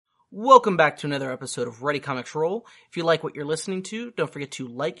Welcome back to another episode of Ready Comics Roll. If you like what you're listening to, don't forget to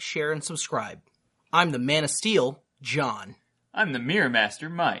like, share, and subscribe. I'm the Man of Steel, John. I'm the Mirror Master,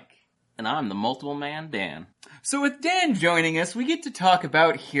 Mike. And I'm the Multiple Man, Dan. So with Dan joining us, we get to talk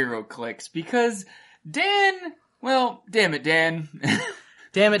about HeroClix, because Dan, well, damn it, Dan.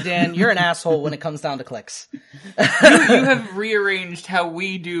 Damn it, Dan, you're an asshole when it comes down to clicks. you have rearranged how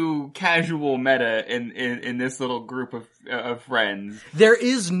we do casual meta in this little group of friends. There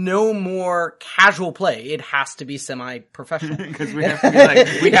is no more casual play. It has to be semi-professional. Because we have to be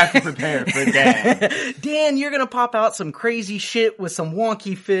like, we have to prepare for Dan. Dan, you're gonna pop out some crazy shit with some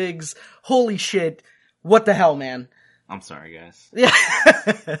wonky figs. Holy shit. What the hell, man? I'm sorry, guys. Yeah.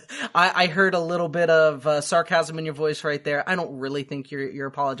 I heard a little bit of sarcasm in your voice right there. I don't really think you're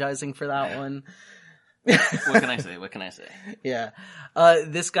apologizing for that one. What can I say? Yeah.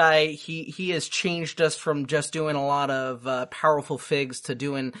 This guy, he has changed us from just doing a lot of powerful figs to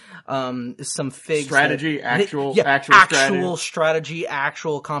doing some figs strategy, actual strategy,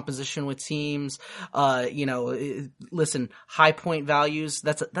 actual composition with teams. Listen, high point values,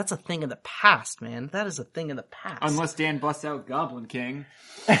 that's a thing of the past, man. That is a thing of the past. Unless Dan busts out Goblin King.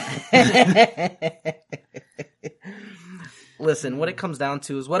 Listen, what it comes down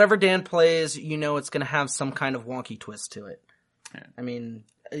to is whatever Dan plays, it's going to have some kind of wonky twist to it. Yeah. I mean,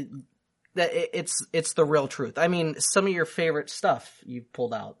 it's the real truth. I mean, some of your favorite stuff you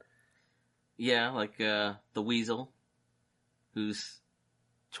pulled out. Yeah, like the Weasel, who's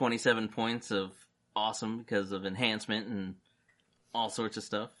 27 points of awesome because of enhancement and all sorts of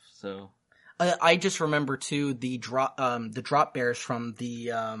stuff. So I just remember too the drop bears from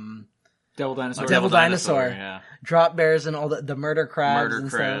the Devil Dinosaur. Devil Dinosaur. Yeah. Drop bears and all the murder crabs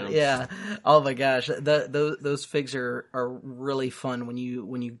and crabs. stuff. Yeah. Oh my gosh. Those figs are really fun when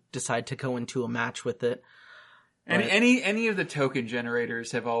you decide to go into a match with it. And any of the token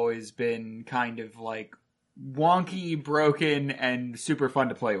generators have always been kind of like wonky, broken, and super fun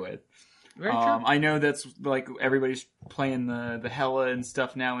to play with. Very true. I know that's like everybody's playing the Hela and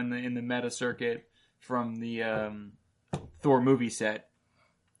stuff now in the meta circuit from the Thor movie set.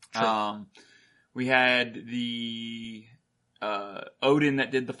 Sure. We had the Odin that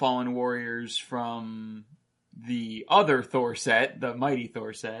did the Fallen Warriors from the other Thor set, the Mighty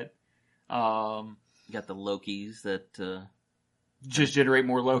Thor set. You got the Lokis that just generate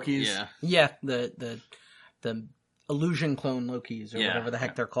more Lokis. Yeah. Yeah, the illusion clone Lokis or whatever the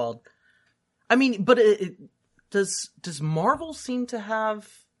heck they're called. I mean, but does Marvel seem to have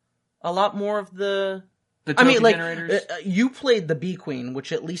a lot more of the token generators? You played the Bee Queen,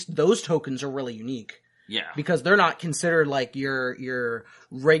 which at least those tokens are really unique. Yeah. Because they're not considered like your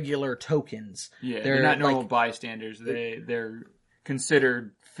regular tokens. Yeah, they're not normal bystanders. They're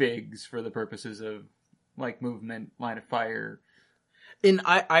considered figs for the purposes of like movement, line of fire. And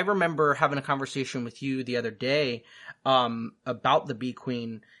I remember having a conversation with you the other day about the Bee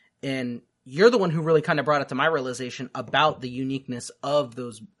Queen, and you're the one who really kind of brought it to my realization about the uniqueness of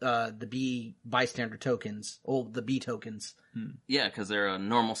those the bee bystander tokens, or the bee tokens. Yeah, because they're a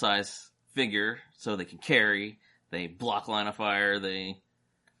normal size figure, so they can carry. They block line of fire. They're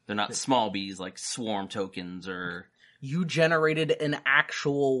not small bees like swarm tokens or. You generated an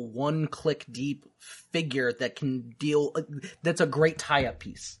actual one-click deep figure that can deal. That's a great tie-up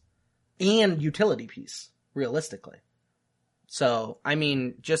piece and utility piece, realistically. So, I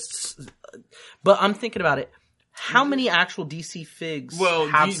mean, but I'm thinking about it. How many actual DC figs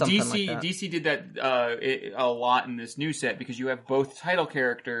have something like that? DC did that a lot in this new set because you have both title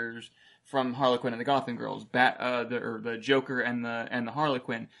characters from Harley Quinn and the Gotham Girls, the Joker and the Harley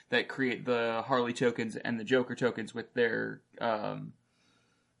Quinn that create the Harley tokens and the Joker tokens with their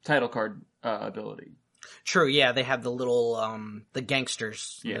title card ability. True, yeah, they have the little the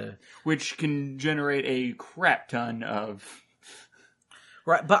gangsters, which can generate a crap ton of.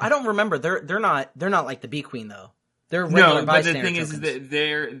 Right, but I don't remember. They're not like the Bee Queen though. They're regular bystander but the thing tokens. is that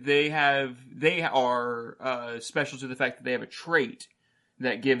they are special to the fact that they have a trait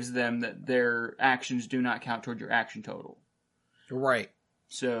that gives them that their actions do not count toward your action total. Right.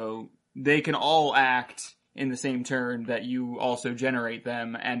 So they can all act in the same turn that you also generate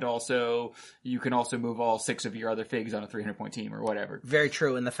them, and also you can also move all 6 of your other figs on a 300-point team or whatever. Very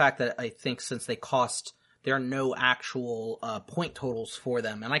true, and the fact that I think since they cost. There are no actual point totals for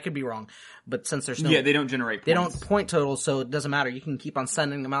them, and I could be wrong, but since there's no... Yeah, they don't generate points. They don't point totals, so it doesn't matter. You can keep on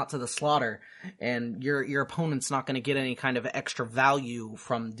sending them out to the slaughter, and your opponent's not going to get any kind of extra value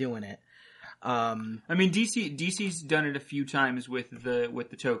from doing it. I mean, DC's done it a few times with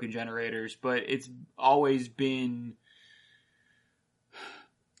the token generators, but it's always been...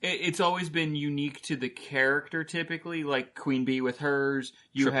 it's always been unique to the character. Typically, like Queen Bee with hers,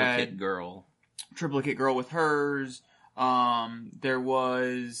 you Triplicate had girl. Triplicate Girl with hers. There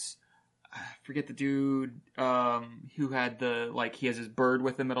was, I forget the dude who had he has his bird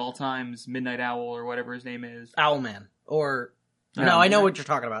with him at all times, Midnight Owl or whatever his name is. Owlman. Or... No, I know what you're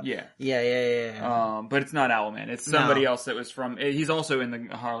talking about. Yeah. Yeah. But it's not Owlman. It's somebody else that was from... He's also in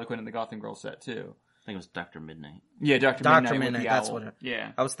the Harley Quinn and the Gotham Girl set, too. I think it was Dr. Midnight. Yeah, Dr. Midnight that's owl. what it...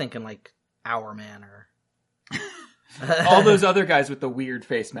 Yeah. I was thinking, like, Hourman or... All those other guys with the weird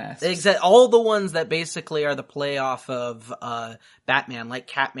face masks. Exactly. All the ones that basically are the play off of Batman, like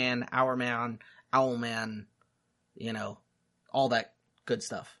Catman, Hourman, Owlman, all that good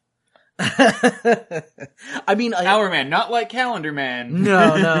stuff. I mean, Hourman, not like Calendar Man.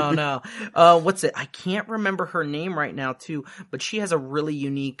 No. What's it? I can't remember her name right now, too, but she has a really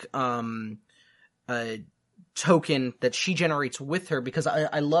unique token that she generates with her, because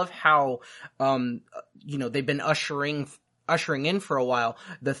I love how they've been ushering in for a while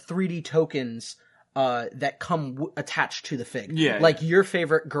the 3D tokens that come attached to the fig. Yeah. Like your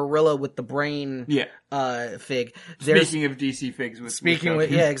favorite gorilla with the brain fig. Speaking of DC figs with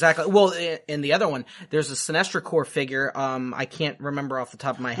yeah, exactly. Well, in the other one, there's a Sinestro Corps figure. I can't remember off the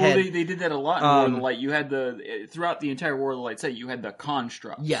top of my head. Well, they did that a lot in War of the Light. You had throughout the entire War of the Light set, you had the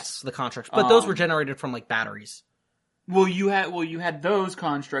constructs. Yes, the constructs. But those were generated from, like, batteries. Well, you had those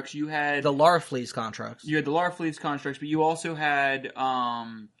constructs. You had the Larfleeze constructs. You had the Larfleeze constructs, but you also had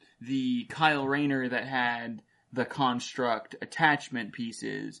the Kyle Rayner that had the construct attachment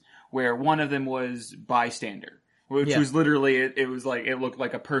pieces, where one of them was bystander, which was literally it was like it looked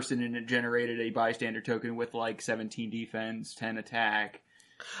like a person and it generated a bystander token with like 17 defense, 10 attack.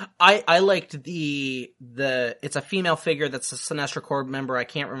 I liked the it's a female figure that's a Sinestro Corps member. I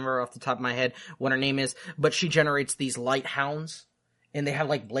can't remember off the top of my head what her name is, but she generates these light hounds, and they have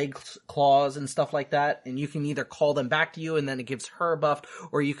like blade claws and stuff like that, and you can either call them back to you and then it gives her a buff,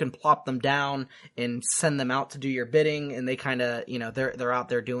 or you can plop them down and send them out to do your bidding, and they kind of, they're out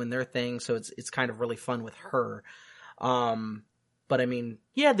there doing their thing, so it's kind of really fun with her. But I mean,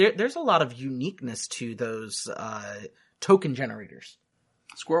 yeah, there's a lot of uniqueness to those token generators.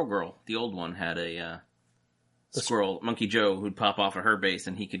 Squirrel Girl, the old one, had a squirrel, Monkey Joe, who'd pop off of her base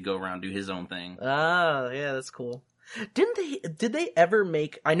and he could go around and do his own thing. Ah, yeah, that's cool. Did they ever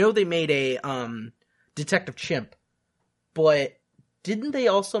make, I know they made a Detective Chimp, but didn't they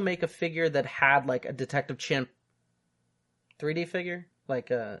also make a figure that had like a Detective Chimp 3D figure?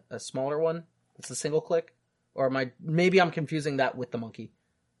 Like a smaller one? It's a single click? Or maybe I'm confusing that with the monkey.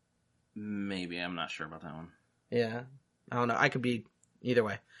 Maybe, I'm not sure about that one. Yeah, I don't know, I could be either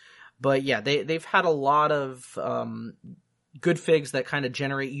way. But yeah, they've had a lot of good figs that kind of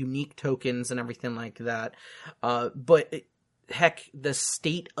generate unique tokens and everything like that. But heck, the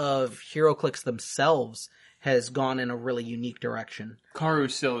state of HeroClix themselves has gone in a really unique direction. Karu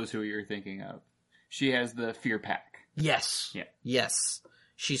Sill is who you're thinking of. She has the Fear Pack. Yes. Yeah. Yes.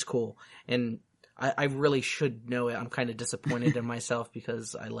 She's cool. And I really should know it. I'm kind of disappointed in myself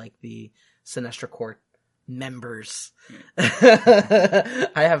because I like the Sinestro Corps members.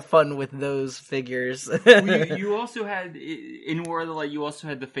 I have fun with those figures. You also had, in War of the Light, you also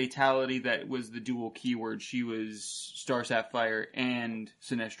had the Fatality that was the dual keyword. She was Star Sapphire and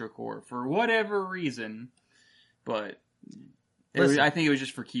Sinestro Corps for whatever reason, but I think it was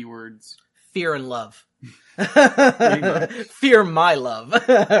just for keywords. Fear and love. Fear my love,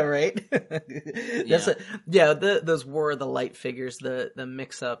 right? Those War of the Light figures, the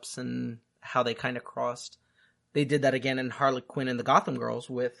mix-ups and how they kind of crossed. They did that again in Harley Quinn and the Gotham Girls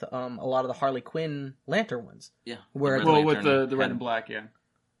with a lot of the Harley Quinn Lantern ones. Yeah. With the red and black, yeah.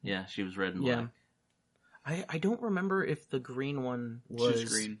 Yeah, she was red and black. Yeah. I don't remember if the green one was...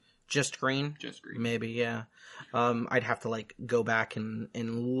 Just green. Just green? Just green. Maybe, yeah. I'd have to go back and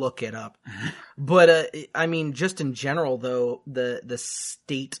look it up. But, I mean, just in general, though, the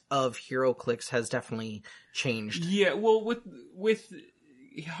state of HeroClix has definitely changed. Yeah, well, with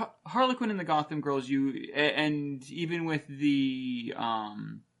Harley Quinn and the Gotham Girls, and even with the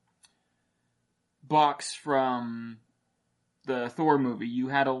box from the Thor movie, you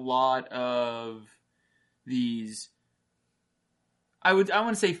had a lot of these, I want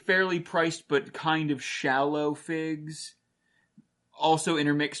to say fairly priced but kind of shallow figs, also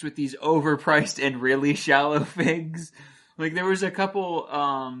intermixed with these overpriced and really shallow figs. Like there was a couple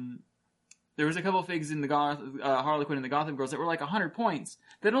figs in the Harley Quinn and the Gotham Girls that were like 100 points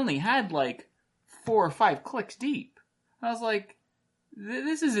that only had like 4 or 5 clicks deep. I was like,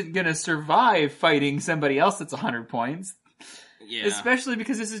 this isn't gonna survive fighting somebody else that's 100 points. Yeah. Especially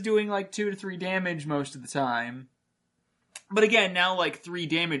because this is doing like 2 to 3 damage most of the time. But again, now like 3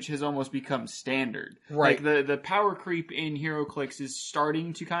 damage has almost become standard. Right. Like the power creep in HeroClix is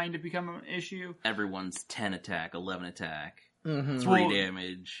starting to kind of become an issue. Everyone's 10 attack, 11 attack, Mm-hmm. 3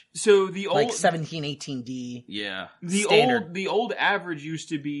 damage. So the old Like 17, 18D. Yeah. the old average used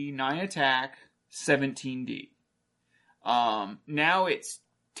to be 9 attack, 17D. Now it's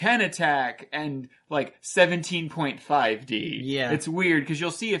 10 attack and like 17.5D. Yeah. It's weird because you'll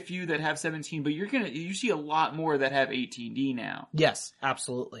see a few that have 17, but you see a lot more that have 18D now. Yes,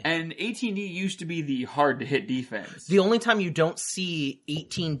 absolutely. And 18D used to be the hard to hit defense. The only time you don't see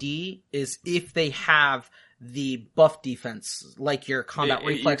 18D is if they have the buff defense, like your combat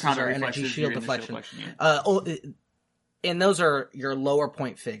reflexes combat or reflexes, energy shield your deflection. yeah. And those are your lower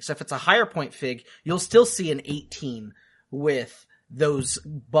point figs. So if it's a higher point fig, you'll still see an 18 with those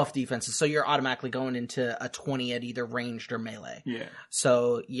buff defenses. So you're automatically going into a 20 at either ranged or melee. Yeah.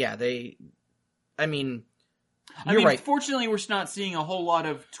 So yeah, you're right. Fortunately, we're not seeing a whole lot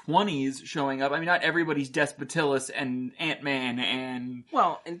of 20s showing up. I mean, not everybody's Despotilus and Ant-Man and...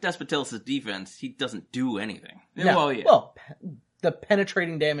 Well, in Despotilus' defense, he doesn't do anything. No. Well, yeah. Well, the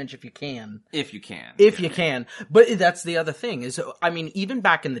penetrating damage if you can. If you can. If you can. But that's the other thing is, I mean, even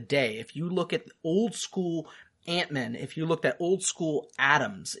back in the day, if you look at old school Ant-Man, if you looked at old school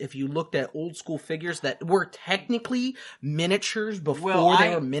Atoms, if you looked at old school figures that were technically miniatures before they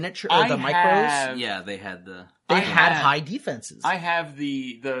were miniature, or the micros, Yeah, they had the... they had high defenses. I have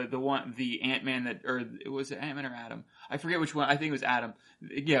the Ant-Man that, or was it Ant-Man or Atom? I forget which one. I think it was Atom.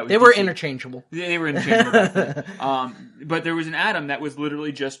 Yeah, it was they were DC. interchangeable. They were interchangeable. But there was an Atom that was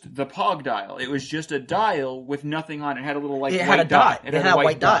literally just the Pog dial. It was just a dial with nothing on it. It had a little It white had a dot. It It had a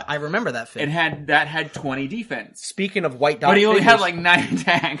white dot. I remember that fig. It had 20 defense. Speaking of white dot But he only figures, had like 9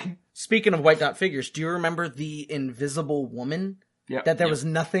 attack. speaking of white dot figures, do you remember the Invisible Woman? Yep. That there was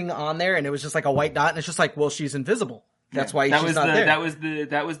nothing on there, and it was just like a white dot, and it's just like, well, she's invisible. That's why she's not there.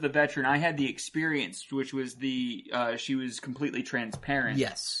 That was the veteran. I had the experience, which was she was completely transparent.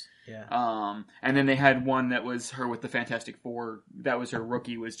 Yes. Yeah. And then they had one that was her with the Fantastic Four. That was her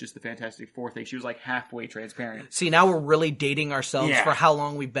rookie. Was just the Fantastic Four thing. She was like halfway transparent. See, now we're really dating ourselves Yeah. for how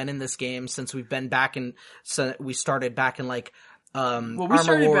long we've been in this game since we've been back in. So we started back in like. We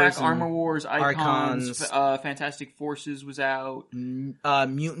started Wars back Armor Wars, Icons, Archons. Fantastic Forces was out.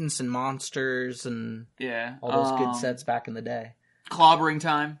 Mutants and Monsters and Yeah, all those good sets back in the day. Clobbering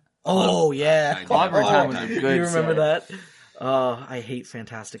Time. Oh yeah, Clobbering Time was a good You remember set. that? Oh, I hate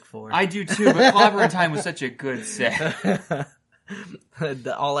Fantastic Four. I do too, but Clobbering Time was such a good set.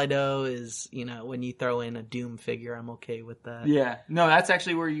 All I know is, when you throw in a Doom figure, I'm okay with that. Yeah, no, that's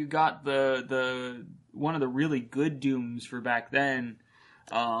actually where you got the one of the really good Dooms for back then.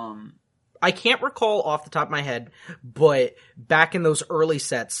 I can't recall off the top of my head, but back in those early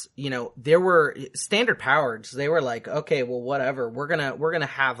sets, there were standard powers. They were like, okay, well, whatever. We're gonna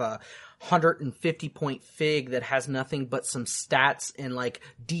have a 150 point fig that has nothing but some stats and like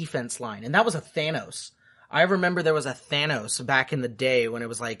defense line, and that was a Thanos. I remember there was a Thanos back in the day when it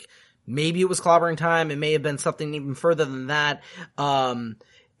was like, maybe it was Clobbering Time. It may have been something even further than that.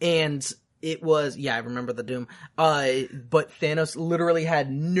 And it was, I remember the Doom. But Thanos literally had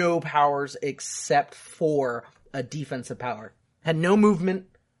no powers except for a defensive power. Had no movement,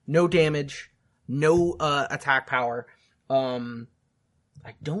 no damage, no, attack power.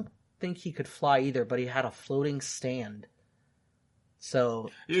 I don't think he could fly either, but he had a floating stand. So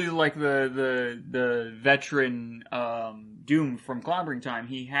It was like the veteran Doom from Clobbering Time.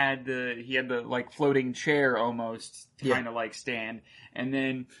 He had the like floating chair almost kind of like stand, and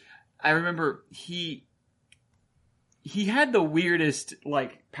then I remember he had the weirdest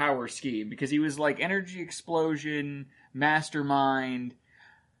like power scheme because he was like energy explosion, mastermind,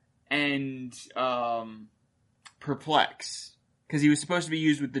 and perplex because he was supposed to be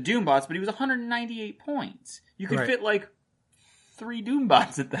used with the Doom bots, but he was 198 points. You could fit like 3 Doom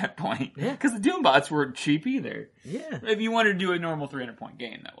bots at that point. Yeah. Because the Doom bots weren't cheap either. yeah. If you wanted to do a normal 300 point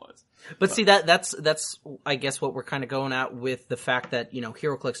game, that was. But see, that's I guess what we're kind of going at with the fact that,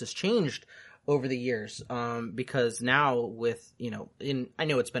 HeroClix has changed over the years, because now with, I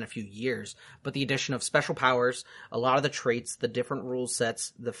know it's been a few years, but the addition of special powers, a lot of the traits, the different rule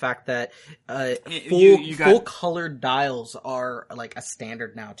sets, the fact that, full colored dials are like a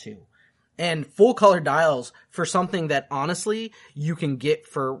standard now too. And full color dials for something that honestly you can get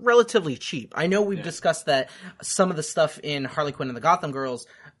for relatively cheap. I know we've discussed that some of the stuff in Harley Quinn and the Gotham Girls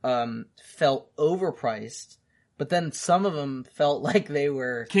felt overpriced, but then some of them felt like they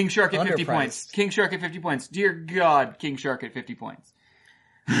were King Shark at 50 underpriced. points. King Shark at 50 points. Dear God, King Shark at 50 points.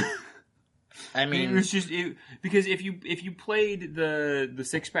 I It mean, was just because if you played the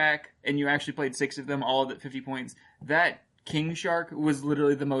 6-pack and you actually played 6 of them all at 50 points, that King Shark was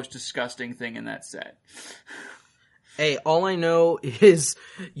literally the most disgusting thing in that set. Hey, all I know is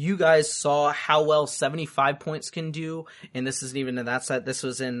you guys saw how well 75 points can do, and this isn't even in that set. This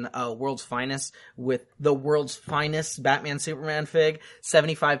was in World's Finest with the World's Finest Batman Superman fig.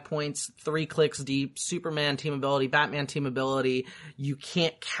 75 points, 3 clicks deep, Superman team ability, Batman team ability. You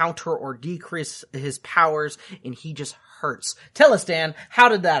can't counter or decrease his powers, and he just hurts. Tell us, Dan, how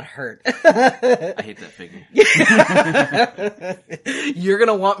did that hurt? I hate that figure. You're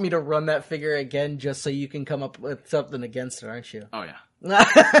gonna want me to run that figure again just so you can come up with something against it, aren't you? Oh yeah.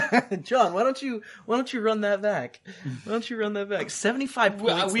 John, why don't you run that back? Why don't you run that back? 75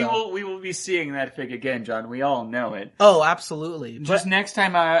 points. We will be seeing that fig again, John. We all know it. Oh, absolutely. Just next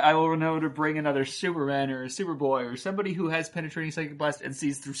time I will know to bring another Superman or a Superboy or somebody who has penetrating psychic blast and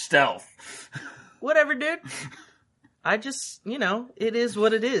sees through stealth. Whatever, dude. I just, it is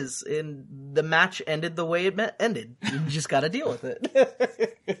what it is. And the match ended the way it ended. You just gotta deal with it.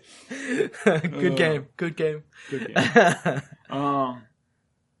 Good game. Good game.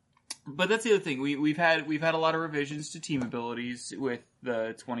 But that's the other thing. We've had a lot of revisions to team abilities with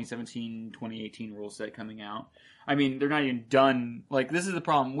the 2017-2018 rule set coming out. I mean, they're not even done. Like, this is the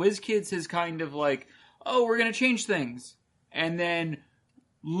problem. WizKids has kind of like, oh, we're gonna change things. And then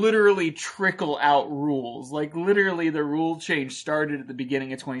literally trickle out rules. Like, literally the rule change started at the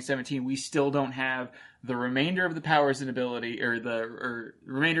beginning of 2017. We still don't have the remainder of the powers and ability, or the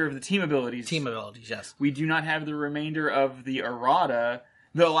remainder of the team abilities. Team abilities, yes. We do not have the remainder of the errata.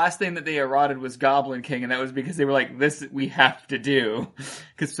 The last thing that they errated was Goblin King, and that was because they were like, this we have to do.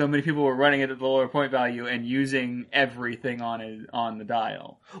 Because so many people were running it at the lower point value and using everything on the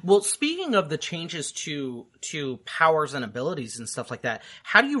dial. Well, speaking of the changes to powers and abilities and stuff like that,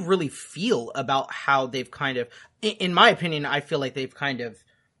 how do you really feel about how they've kind of, in my opinion, I feel like they've kind of,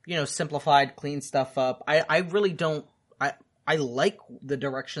 simplified, cleaned stuff up. I really don't, I like the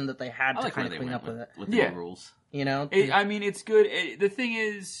direction that they had to kind of clean up with it. With the rules. It's good. The thing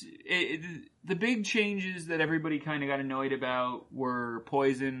is, the big changes that everybody kind of got annoyed about were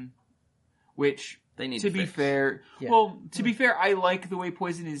Poison, which, they need to be fair, I like the way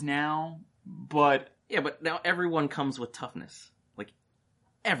Poison is now, but... Yeah, but now everyone comes with toughness. Like,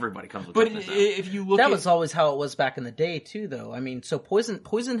 everybody comes with but toughness now. If you look that was always how it was back in the day, too, though. I mean, so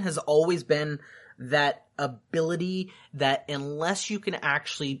Poison has always been that ability that unless you can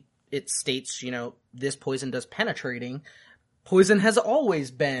actually... It states, this poison does penetrating. Poison has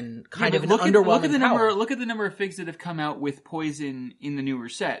always been kind of an underwhelming power. Look at the number of figs that have come out with Poison in the newer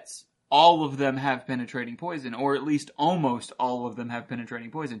sets. All of them have penetrating poison, or at least almost all of them have penetrating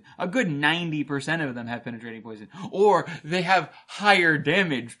poison. A good 90% of them have penetrating poison. Or they have higher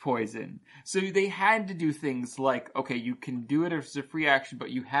damage poison. So they had to do things like, okay, you can do it as a free action,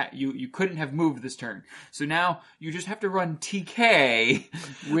 but you couldn't have moved this turn. So now you just have to run TK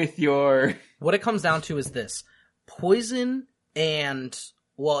with your... What it comes down to is this. Poison and...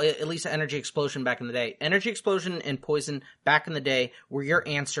 Well, at least Energy Explosion back in the day. Energy Explosion and Poison back in the day were your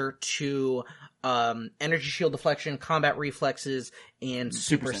answer to Energy Shield Deflection, Combat Reflexes, and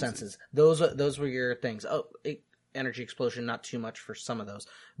Super Senses. Those were your things. Energy Explosion, not too much for some of those.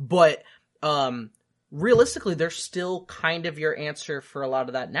 But realistically, they're still kind of your answer for a lot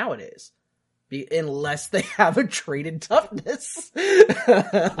of that nowadays. Unless they have a traded toughness.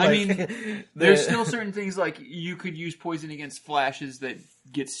 There's still certain things like you could use Poison against flashes that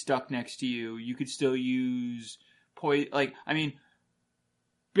get stuck next to you. You could still use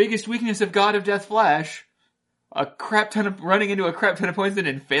biggest weakness of God of Death Flash, running into a crap ton of poison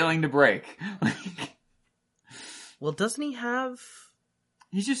and failing to break. Well, doesn't he have...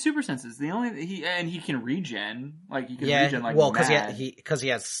 He's just super senses. He can regen. Like, he can regen like mad. Because he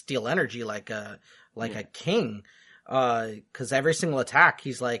has steel energy like a king. Because every single attack,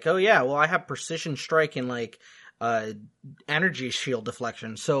 he's like, oh yeah, well I have precision strike and like energy shield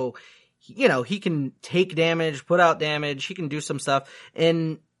deflection. So, he can take damage, put out damage. He can do some stuff.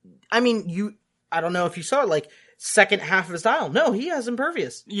 And I don't know if you saw it, like second half of his dial. No, he has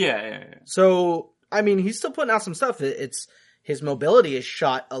impervious. Yeah. So, he's still putting out some stuff. It's his mobility is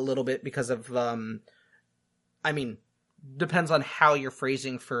shot a little bit because of, depends on how you're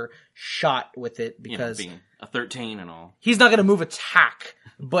phrasing for shot with it, because... being a 13 and all. He's not going to move attack,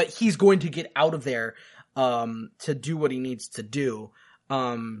 but he's going to get out of there, to do what he needs to do.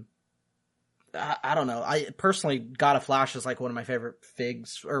 I don't know. I personally, God of Flash is like one of my favorite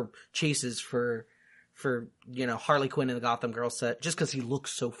figs, or chases for Harley Quinn in the Gotham Girl set, just because he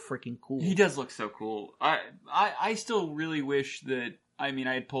looks so freaking cool. He does look so cool. I still really wish that, I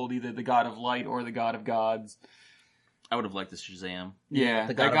had pulled either the God of Light or the God of Gods. I would have liked the Shazam. Yeah,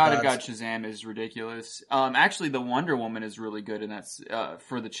 the that God of God Gods. Shazam is ridiculous. Actually, the Wonder Woman is really good, and that's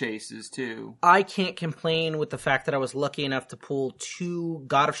for the chases too. I can't complain with the fact that I was lucky enough to pull 2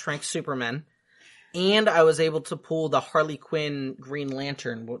 God of Strength Supermen, and I was able to pull the Harley Quinn Green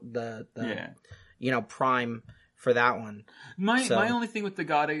Lantern, the Prime for that one. My only thing with the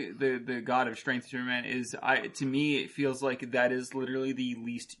God of Strength Superman is to me it feels like that is literally the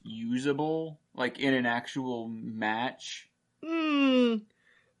least usable, like in an actual match. I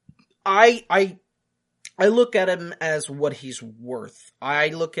look at him as what he's worth. I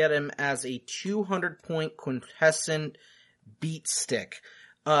look at him as a 200-point quintessent beat stick.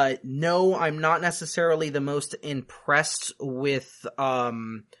 No, I'm not necessarily the most impressed with,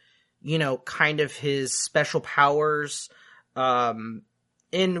 kind of his special powers. And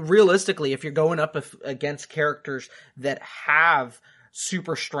realistically, if you're going up against characters that have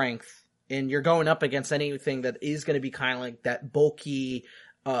super strength, and you're going up against anything that is going to be kind of like that bulky,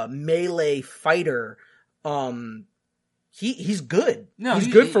 melee fighter, he's good. No, he's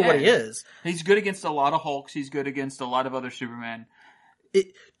good for what he is. He's good against a lot of Hulks. He's good against a lot of other Supermen.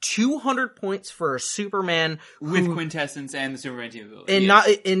 200 points for a Superman With quintessence and the Superman team ability. and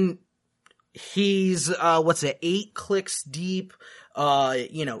yes. He's 8 clicks deep.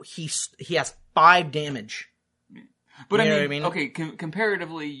 He has 5 damage. But You know I what I mean, mean? okay,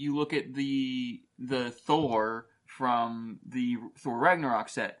 comparatively, you look at the Thor from the Thor Ragnarok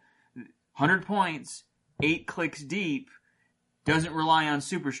set. 100 points, 8 clicks deep, doesn't rely on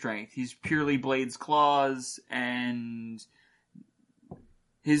super strength. He's purely Blade's Claws, and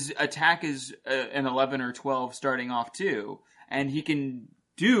his attack is an 11 or 12 starting off too. And he can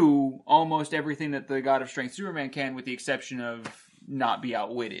do almost everything that the God of Strength Superman can, with the exception of not be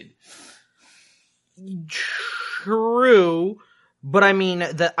outwitted. True, but I mean,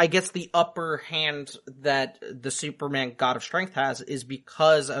 I guess the upper hand that the Superman God of Strength has is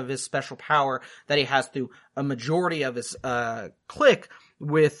because of his special power that he has through a majority of his click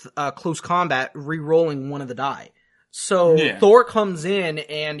with close combat, re-rolling one of the die. So Yeah. Thor comes in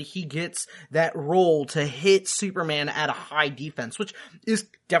and he gets that roll to hit Superman at a high defense, which is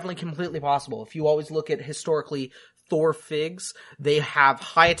definitely completely possible. If you always look at historically Thor figs, they have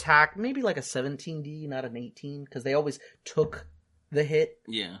high attack, maybe like a 17D, not an 18, because they always took the hit.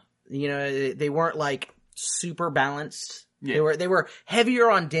 Yeah. They weren't like super balanced. Yeah. They were heavier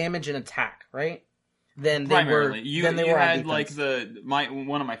on damage and attack, right? Than they were. Primarily, you on had defense. like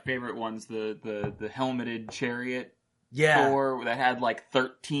one of my favorite ones, the helmeted chariot yeah, Thor that had like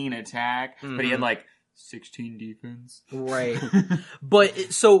 13 attack, but he had like 16 defense. right.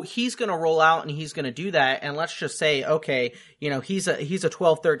 But so he's going to roll out and he's going to do that, and let's just say, okay, he's a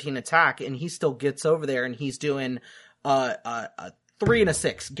 12-13 attack, and he still gets over there and he's doing a 3 and a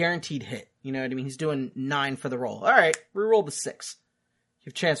 6 guaranteed hit. You know what I mean? He's doing 9 for the roll. All right, reroll the 6. You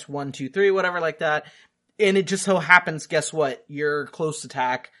have chance 1, 2, 3, whatever like that, and it just so happens, guess what? Your close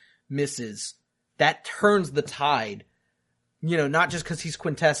attack misses. That turns the tide. Not just because he's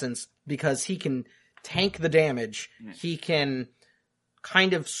quintessence, because he can tank the damage. He can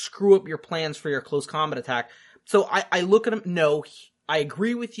kind of screw up your plans for your close combat attack. So I look at him. No, I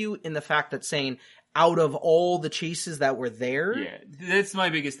agree with you in the fact that saying out of all the chases that were there. Yeah, that's my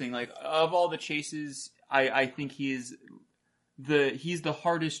biggest thing. Like, of all the chases, I think he's the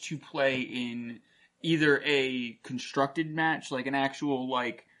hardest to play in either a constructed match, like an actual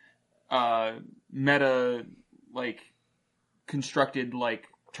like meta like constructed like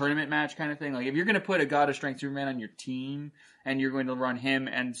tournament match kind of thing. Like, if you're going to put a God of Strength Superman on your team and you're going to run him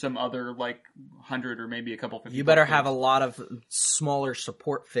and some other like 100 or maybe a couple 50, you better have a lot of smaller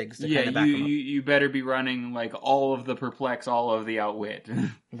support figs to kind of back him up. You better be running like all of the perplex, all of the outwit.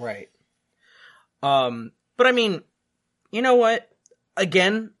 Right. But I mean, you know what?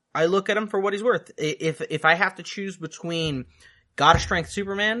 Again, I look at him for what he's worth. If I have to choose between God of Strength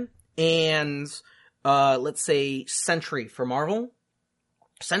Superman and let's say Sentry for Marvel,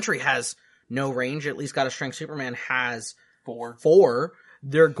 Sentry has no range. At least God of Strength Superman has 4.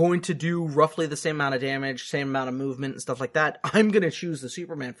 They're going to do roughly the same amount of damage, same amount of movement and stuff like that. I'm going to choose the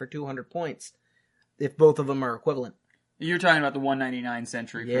Superman for 200 points if both of them are equivalent. You're talking about the 199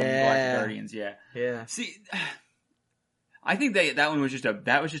 Sentry from Galactic Guardians, yeah. Yeah. See, I think that one was just a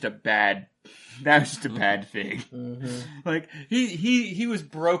bad fig. Mm-hmm. Like, he was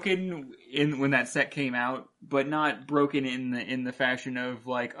broken when that set came out, but not broken in the fashion of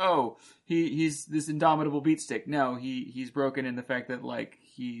like, oh, he's this indomitable beatstick. No, he's broken in the fact that like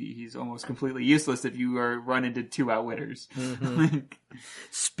he's almost completely useless if you run into 2 outwitters. Mm-hmm.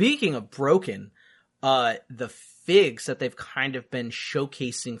 Speaking of broken, the figs that they've kind of been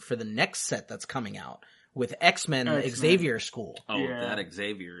showcasing for the next set that's coming out, with X-Men, the X-Men. Xavier School. Oh, Yeah. that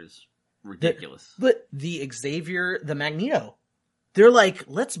Xavier is ridiculous. But the Xavier, the Magneto, they're like,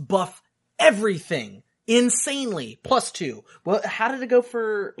 let's buff everything insanely. +2. Well, how did it go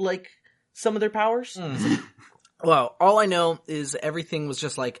for, like, some of their powers? Well, all I know is everything was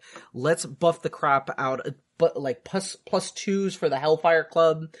just like, let's buff the crap out, but like +2s for the Hellfire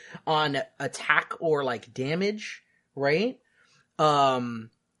Club on attack or like damage, right? Or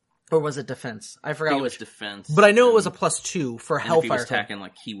was it defense? I I forgot think it was which. defense. But I know it was a +2 for and if he Hellfire was Club. attacking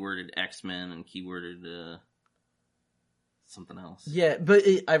like keyworded X-Men and keyworded something else. Yeah, but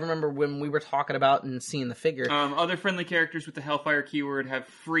I remember when we were talking about and seeing the figure. Other friendly characters with the Hellfire keyword have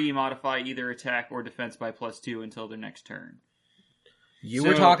free modify either attack or defense by +2 until their next turn. You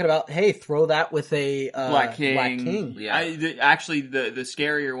were talking about, hey, throw that with a Black King. Black King. Yeah. Actually, the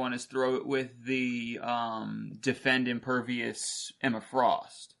scarier one is throw it with the defend impervious Emma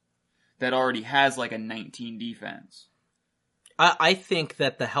Frost that already has like a 19 defense. I think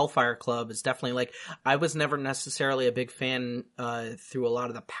that the Hellfire Club is definitely like, I was never necessarily a big fan through a lot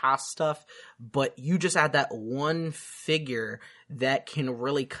of the past stuff, but you just add that one figure that can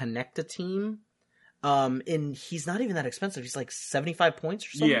really connect a team. And he's not even that expensive. He's like 75 points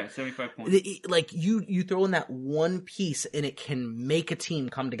or something. Yeah, 75 points. Like you throw in that one piece and it can make a team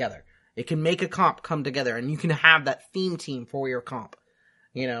come together. It can make a comp come together and you can have that theme team for your comp,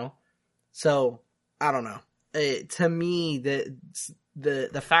 you know? So, I don't know. To me,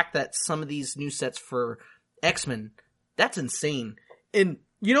 the fact that some of these new sets for X-Men, that's insane. And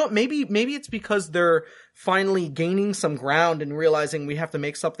you know, maybe it's because they're finally gaining some ground and realizing we have to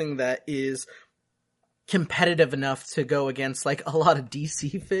make something that is competitive enough to go against like a lot of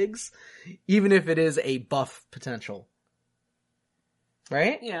DC figs, even if it is a buff potential.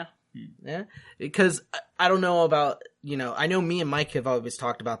 Right? Yeah. Yeah, because I don't know about, you know, I know me and Mike have always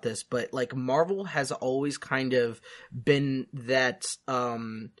talked about this, but like Marvel has always kind of been that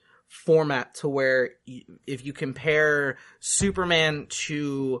format to where if you compare Superman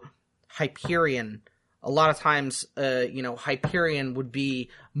to Hyperion, a lot of times, you know, Hyperion would be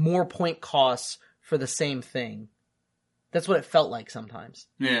more point costs for the same thing. That's what it felt like sometimes.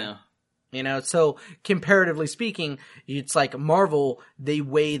 Yeah. You know, so comparatively speaking, it's like Marvel, they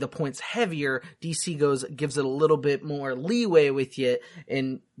weigh the points heavier. DC gives it a little bit more leeway with you,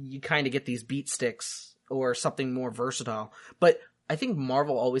 and you kind of get these beat sticks or something more versatile. But I think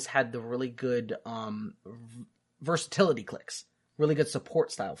Marvel always had the really good versatility clicks, really good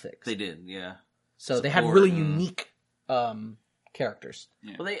support style figs. They did, yeah. So they had Support really and- unique characters.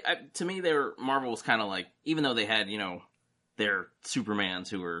 Yeah. Well, to me, Marvel was kind of like, even though they had, you know, their Supermans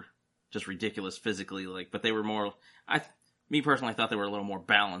who were just ridiculous physically, like, but they were more, me personally, I thought they were a little more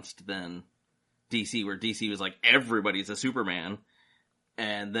balanced than DC, where DC was like, everybody's a Superman,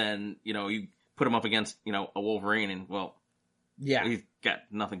 and then, you know, you put him up against, you know, a Wolverine, and, well, Yeah. he's got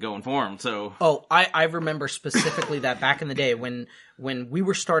nothing going for him, so. Oh, I remember specifically that back in the day when we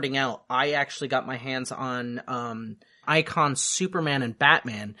were starting out, I actually got my hands on Icon Superman and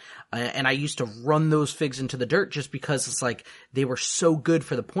Batman, and I used to run those figs into the dirt just because it's like they were so good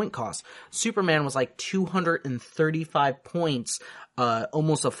for the point cost. Superman was like 235 points,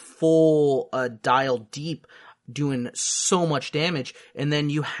 almost a full dial deep, doing so much damage, and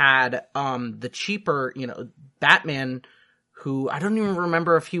then you had the cheaper, you know, Batman, who I don't even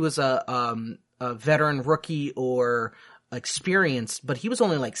remember if he was a veteran, rookie, or experienced, but he was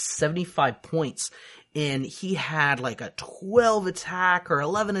only like 75 points. And he had like a 12 attack or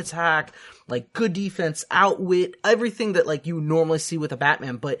 11 attack, like good defense, outwit, everything that like you normally see with a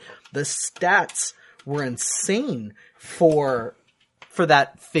Batman. But the stats were insane for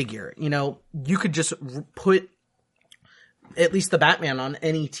that figure. You know, you could just put at least the Batman on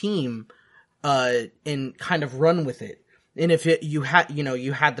any team, and kind of run with it. And if you had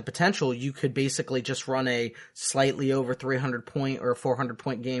the potential, you could basically just run a slightly over 300 point or 400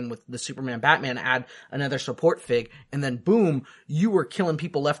 point game with the Superman Batman, add another support fig, and then boom, you were killing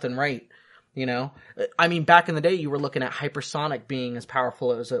people left and right. You know, I mean, back in the day, you were looking at Hypersonic being as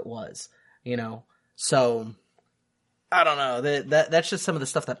powerful as it was. You know, so I don't know. That's just some of the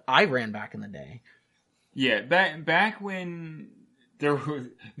stuff that I ran back in the day. Yeah, back when the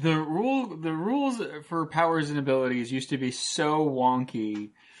rules for powers and abilities used to be so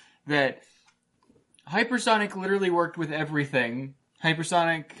wonky that Hypersonic literally worked with everything.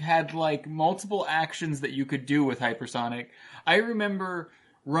 Hypersonic had like multiple actions that you could do with Hypersonic. I remember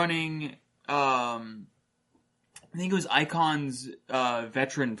running, I think it was Icon's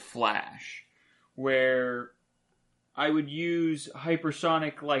Veteran Flash, where I would use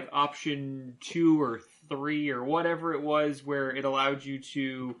Hypersonic like option 2 or 3 or whatever it was, where it allowed you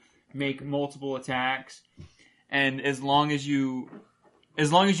to make multiple attacks, and as long as you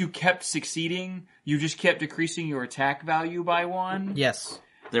kept succeeding, you just kept decreasing your attack value by 1. Yes.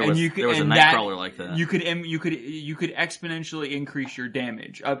 There And was, you could- there was a and that- Nightcrawler like that. You could exponentially increase your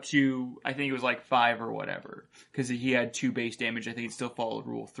damage up to, I think it was like 5 or whatever, because he had 2 base damage. I think it still followed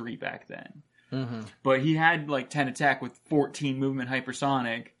Rule 3 back then. Mm-hmm. But he had like 10 attack with 14 movement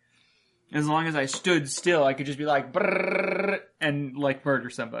hypersonic. As long as I stood still, I could just be like, brrrr, and like murder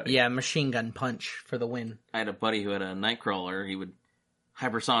somebody. Yeah, machine gun punch for the win. I had a buddy who had a Nightcrawler. He would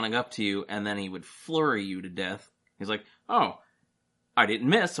hypersonic up to you, and then he would flurry you to death. He's like, oh, I didn't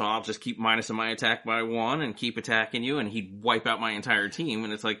miss, so I'll just keep minusing my attack by 1 and keep attacking you, and he'd wipe out my entire team.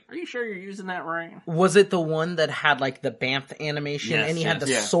 And it's like, are you sure you're using that right? Was it the one that had like the Bamf animation Yes, and he had the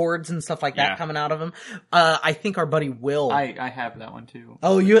Yeah. swords and stuff like that Yeah. coming out of him? I think our buddy Will. I have that one too.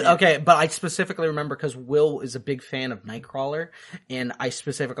 Oh, you okay? But I specifically remember because Will is a big fan of Nightcrawler, and I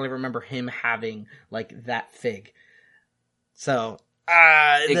specifically remember him having like that fig. So,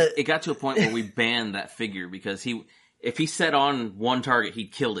 It got to a point where we banned that figure because if he set on one target, he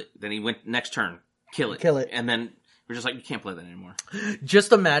killed it. Then he went next turn, kill it. And then we're just like, you can't play that anymore.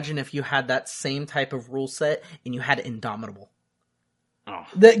 just imagine if you had that same type of rule set and you had Indomitable. Oh,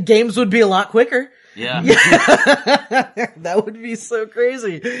 The games would be a lot quicker. yeah. That would be so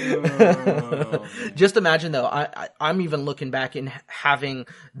crazy. Just imagine though, I'm even looking back and having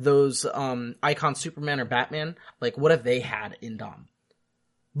those Icon Superman or Batman, like what if they had Indom?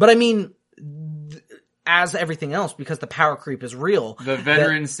 But I mean, as everything else, because the power creep is real. The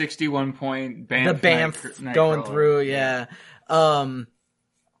veteran 61 point Bamf. The Bamf going through, yeah. I'm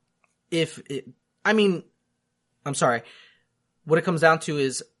sorry. What it comes down to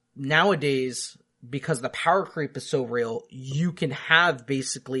is nowadays, because the power creep is so real, you can have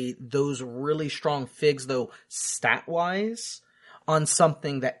basically those really strong figs, though, stat-wise, on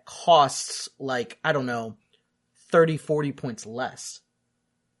something that costs, like, I don't know, 30, 40 points less.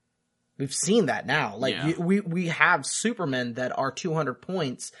 We've seen that now. Like, Yeah. we have Supermen that are 200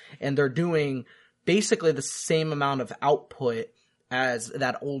 points, and they're doing basically the same amount of output as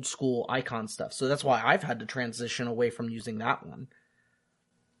that old school Icon stuff. So that's why I've had to transition away from using that one.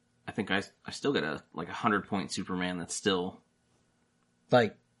 I think I still get a 100-point Superman that's still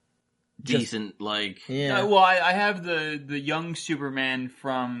Like, decent. Like, yeah. Well, I have the young Superman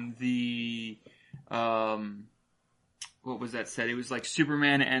from the what was that set? It was like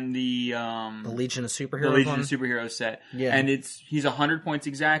Superman and the Legion of the Superheroes Legion one. of Superheroes set. Yeah. And he's 100 points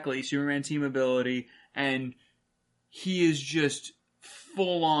exactly, Superman team ability, and he is just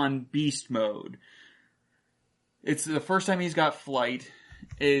full on beast mode. It's the first time he's got flight.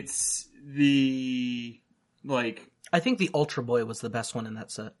 It's the I think the Ultra Boy was the best one in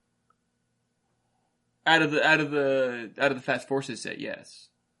that set. out of the Fast Forces set, yes.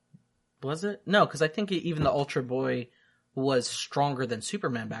 Was it? No, because I think even the Ultra Boy was stronger than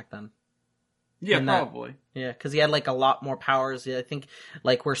Superman back then. Yeah, And that- probably. Yeah, because he had like a lot more powers. Yeah, I think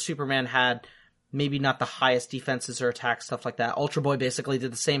like where Superman had maybe not the highest defenses or attacks, stuff like that. Ultra Boy basically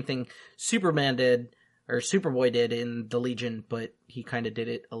did the same thing Superman did, or Superboy did in the Legion, but he kind of did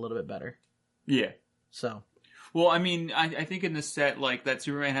it a little bit better. Yeah. So, Well, I mean, I think in the set, like, that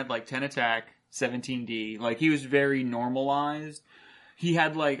Superman had, like, 10 attack, 17D. Like, he was very normalized. He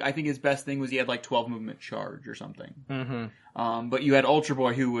had, like, I think his best thing was he had, like, 12 movement charge or something. But you had Ultra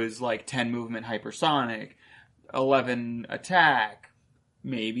Boy who was, like, 10 movement hypersonic, 11 attack,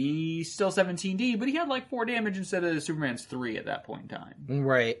 maybe still 17D, but he had, like, 4 damage instead of Superman's 3 at that point in time.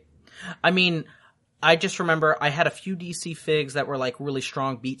 right. I mean, I just remember I had a few DC figs that were like really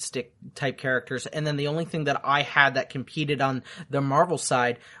strong beat stick type characters, and then the only thing that I had that competed on the Marvel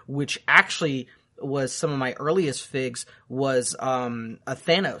side, which actually was some of my earliest figs, was a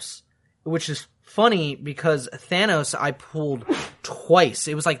Thanos, which is funny because Thanos I pulled twice.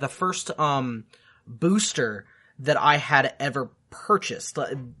 It was like the first booster that I had ever purchased.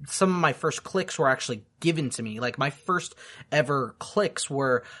 Some of my first clicks were actually given to me. Like my first ever clicks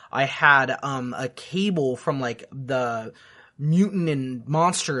were I had a cable from like the Mutant and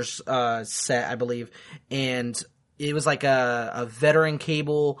Monsters set, I believe, and it was like a veteran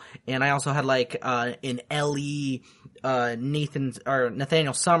cable, and I also had like an LE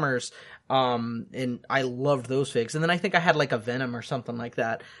Nathaniel Summers. And I loved those figs. And then I think I had like a Venom or something like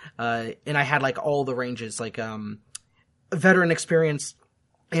that. And I had like all the ranges, like veteran experience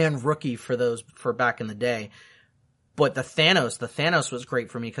and rookie for those for back in the day. But the Thanos was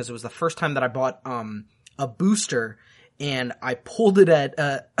great for me because it was the first time that I bought a booster, and I pulled it at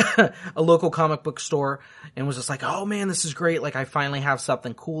a local comic book store and was just like, oh man, this is great. Like I finally have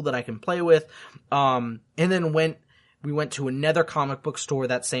something cool that I can play with. And then went we went to another comic book store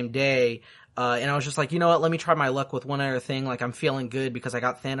that same day. And I was just like, you know what, let me try my luck with one other thing. Like, I'm feeling good because I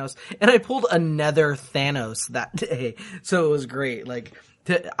got Thanos. And I pulled another Thanos that day. So it was great. Like,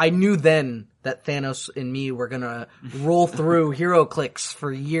 I knew then that Thanos and me were gonna roll through HeroClix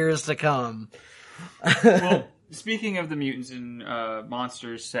for years to come. Well, speaking of the Mutants and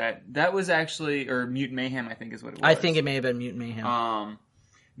Monsters set, that was actually, or Mutant Mayhem, I think is what it was. I think it may have been Mutant Mayhem.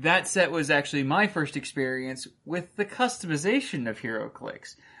 That set was actually my first experience with the customization of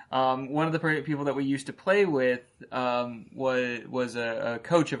HeroClix. One of the people that we used to play with was a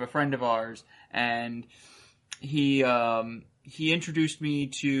coach of a friend of ours, and he introduced me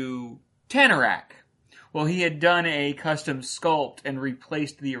to Tanarak. Well, he had done a custom sculpt and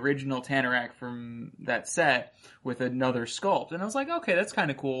replaced the original Tanarak from that set with another sculpt. And I was like, okay, that's kind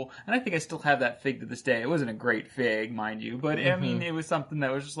of cool. And I think I still have that fig to this day. It wasn't a great fig, mind you, but I mean, it was something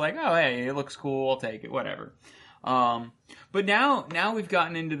that was just like, oh, hey, it looks cool, I'll take it, whatever. But now we've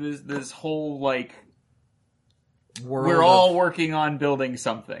gotten into this whole, like, we're all working on building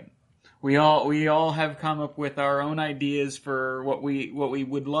something. We all have come up with our own ideas for what we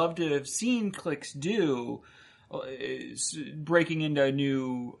would love to have seen Clix do, breaking into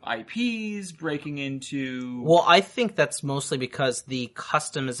new IPs, breaking into... Well, I think that's mostly because the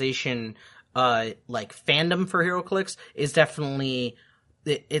customization, like, fandom for HeroClix is definitely...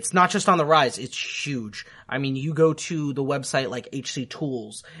 It's not just on the rise, it's huge. I mean, you go to the website like HC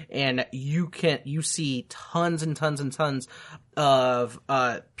Tools and you see tons and tons and tons of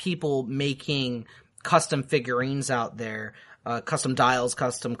people making custom figurines out there, custom dials,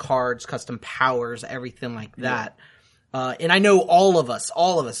 custom cards, custom powers, everything like that. Yeah. And I know all of us,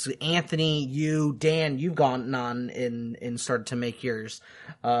 Anthony, you, Dan, you've gone on and started to make yours.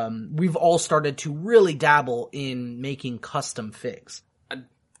 We've all started to really dabble in making custom figs.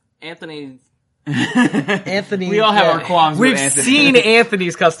 Anthony, we all have our qualms with Anthony. We've seen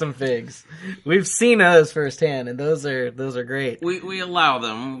Anthony's custom figs. We've seen those firsthand, and those are great. We allow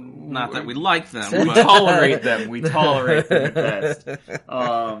them, not that we like them. We but... tolerate them. We tolerate them at best.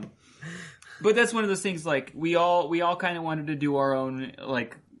 But that's one of those things. Like we all kind of wanted to do our own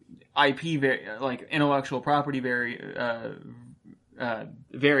like IP, like intellectual property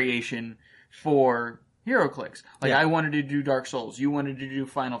variation for HeroClix. Like, yeah. I wanted to do Dark Souls. You wanted to do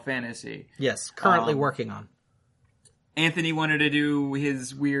Final Fantasy. Yes, currently working on. Anthony wanted to do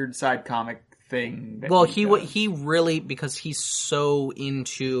his weird side comic thing. Well, he really, because he's so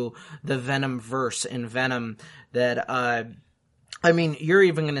into the Venom verse and Venom that, I mean, you're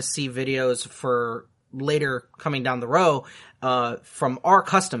even going to see videos for later coming down the row from our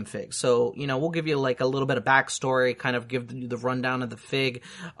custom fig. So, you know, we'll give you like a little bit of backstory, kind of give you the rundown of the fig,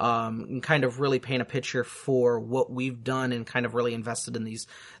 and kind of really paint a picture for what we've done and kind of really invested in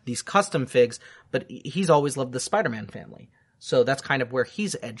these custom figs. But he's always loved the Spider-Man family. So that's kind of where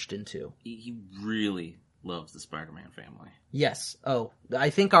he's edged into. He really loves the Spider-Man family. Yes. Oh,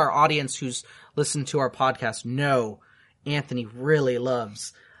 I think our audience who's listened to our podcast know Anthony really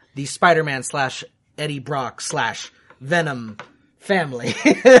loves the Spider-Man / Eddie Brock / Venom family.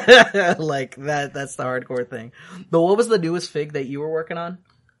 Like that's the hardcore thing. But what was the newest fig that you were working on?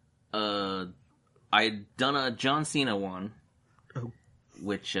 I'd done a John Cena one. Oh.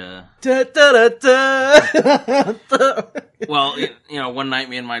 Which Well, you know, one night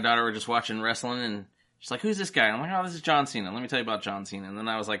me and my daughter were just watching wrestling and she's like, "Who's this guy?" And I'm like, "Oh, this is John Cena. Let me tell you about John Cena." And then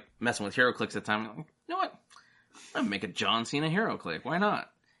I was like messing with HeroClix at the time. I'm like, you know what? I'm gonna make a John Cena HeroClix. Why not?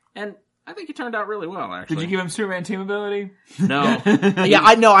 And I think it turned out really well, actually. Did you give him Superman team ability? No. Yeah,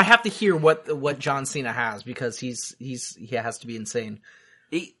 I know. I have to hear what John Cena has because he has to be insane.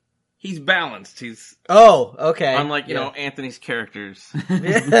 He's balanced. He's okay. Unlike you know Anthony's characters.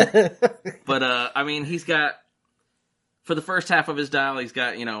 But I mean, he's got for the first half of his dial, he's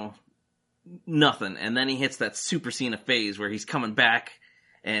got nothing, and then he hits that Super Cena phase where he's coming back,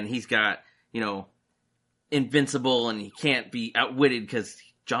 and he's got invincible, and he can't be outwitted because.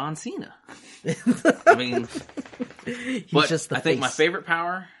 John Cena. I mean, but just I think my favorite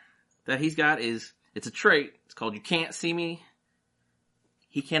power that he's got is, it's a trait. It's called You Can't See Me.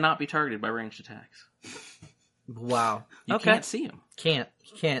 He cannot be targeted by ranged attacks. Wow. You can't see him. Can't.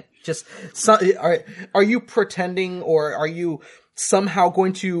 Just, are you pretending or are you somehow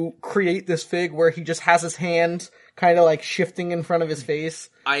going to create this fig where he just has his hand kind of like shifting in front of his face?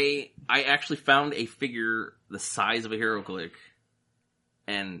 I actually found a figure the size of a HeroClix.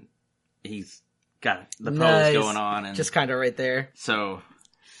 And he's got the pose going on. And just kind of right there. So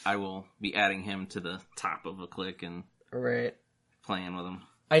I will be adding him to the top of a click and playing with him.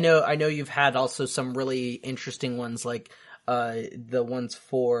 I know you've had also some really interesting ones, like the ones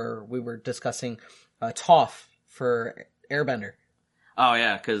we were discussing Toph for Airbender. Oh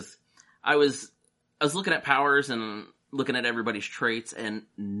yeah, because I was looking at powers and looking at everybody's traits, and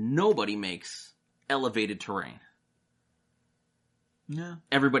nobody makes elevated terrain. No.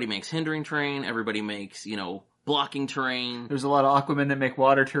 Everybody makes hindering terrain. Everybody makes blocking terrain. There's a lot of Aquaman that make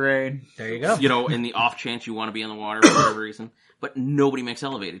water terrain. There you go. In the off chance you want to be in the water for whatever reason, but nobody makes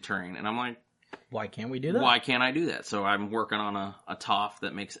elevated terrain, and I'm like, Why can't we do that? why can't I do that? So I'm working on a Toph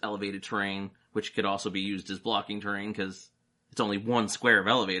that makes elevated terrain, which could also be used as blocking terrain because it's only one square of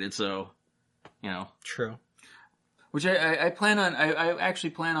elevated. So, True. Which I plan on. I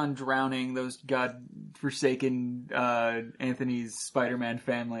actually plan on drowning those godforsaken Anthony's Spider-Man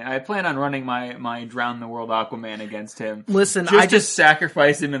family. I plan on running my drown the world Aquaman against him. Listen, I just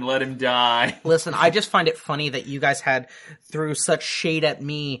sacrifice him and let him die. Listen, I just find it funny that you guys threw such shade at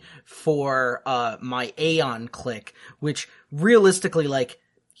me for my Aeon click, which realistically, like,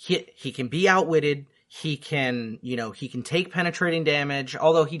 he can be outwitted. He can, he can take penetrating damage,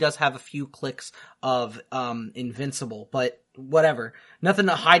 although he does have a few clicks of invincible, but whatever. Nothing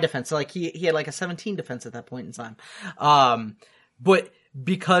to high defense. Like he had like a 17 defense at that point in time. But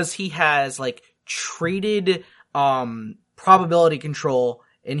because he has like traded probability control,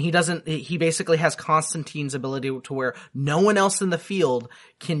 and he basically has Constantine's ability to where no one else in the field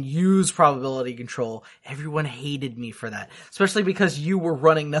can use probability control. Everyone hated me for that. Especially because you were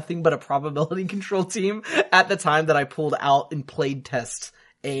running nothing but a probability control team at the time that I pulled out and played test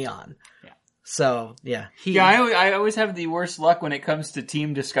Aeon. Yeah. So, yeah. I always have the worst luck when it comes to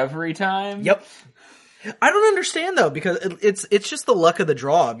team discovery time. Yep. I don't understand though, because it's just the luck of the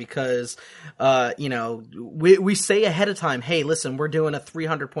draw, because, we say ahead of time, hey, listen, we're doing a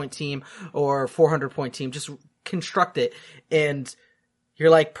 300 point team or 400 point team, just construct it. And you're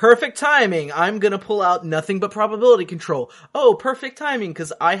like, perfect timing. I'm going to pull out nothing but probability control. Oh, perfect timing,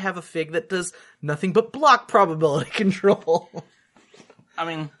 because I have a fig that does nothing but block probability control. I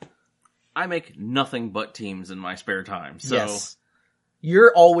mean, I make nothing but teams in my spare time. So. Yes.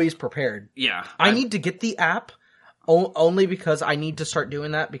 You're always prepared. Yeah. I need to get the app only because I need to start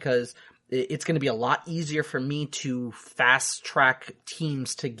doing that, because it's going to be a lot easier for me to fast track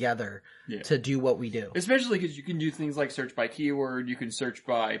teams together to do what we do. Especially because you can do things like search by keyword, you can search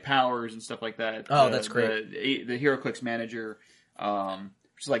by powers and stuff like that. Oh, that's great. The HeroClix Manager,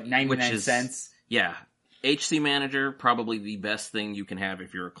 which is like 99 cents. Yeah. HC Manager, probably the best thing you can have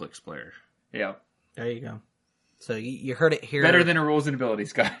if you're a Clicks player. Yeah. There you go. So you heard it here. Better than a rules and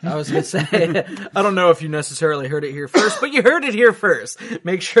abilities guide. I was going to say, I don't know if you necessarily heard it here first, but you heard it here first.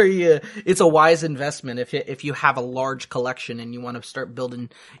 Make sure it's a wise investment if you have a large collection and you want to start building,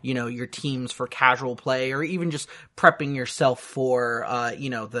 your teams for casual play, or even just prepping yourself for,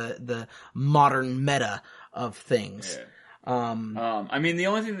 the modern meta of things. Yeah. I mean, the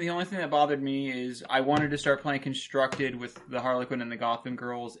only thing that bothered me is I wanted to start playing Constructed with the Harlequin and the Gotham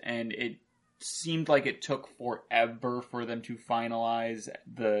Girls, and it seemed like it took forever for them to finalize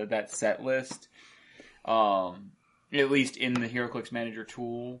that set list. At least in the HeroClix Manager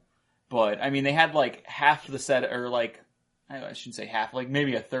tool. But I mean, they had like half the set, or like, I shouldn't say half, like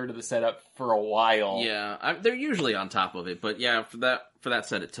maybe a third of the setup for a while. Yeah, they're usually on top of it, but yeah, for that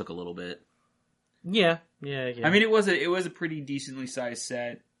set, it took a little bit. Yeah. I mean, it was a pretty decently sized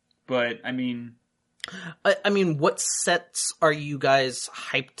set, but I mean, what sets are you guys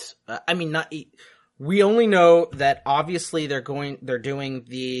hyped? We only know that obviously they're doing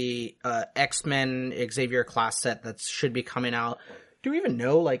the X-Men Xavier class set that should be coming out. Do we even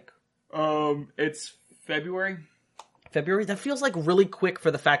know, like? It's February. February? That feels like really quick for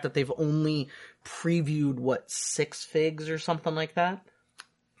the fact that they've only previewed, 6 figs or something like that?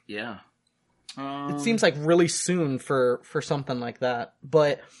 Yeah. It seems like really soon for something like that.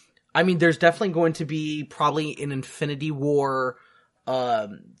 But, I mean, there's definitely going to be probably an Infinity War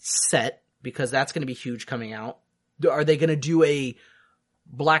set, because that's going to be huge coming out. Are they going to do a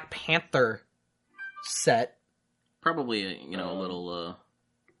Black Panther set? Probably, a little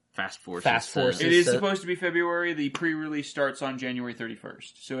Fast Force. It is supposed to be February. The pre-release starts on January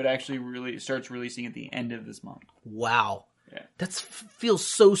 31st. So it actually starts releasing at the end of this month. Wow. Yeah. That feels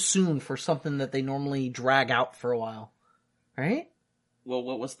so soon for something that they normally drag out for a while. Right? Well,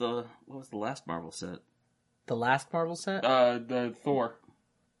 what was the last Marvel set? The last Marvel set? The Thor.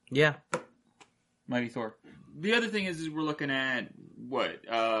 Yeah. Mighty Thor. The other thing is we're looking at what?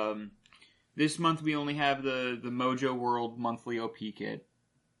 This month we only have the Mojo World monthly OP kit.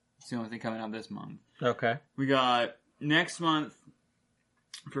 It's the only thing coming out this month. Okay. We got next month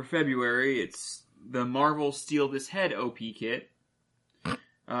for February. It's the Marvel Steal This Head OP kit.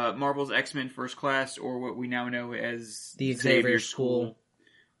 Marvel's X-Men First Class, or what we now know as the Xavier School.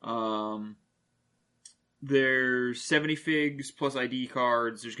 There's 70 figs plus ID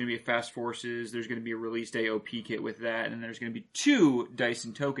cards. There's going to be a Fast Forces. There's going to be a release day OP kit with that. And there's going to be 2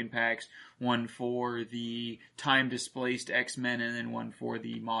 Dyson token packs. One for the time-displaced X-Men and then one for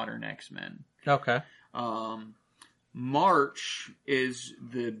the modern X-Men. Okay. March is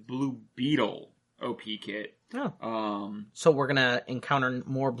the Blue Beetle OP kit. Oh. So we're going to encounter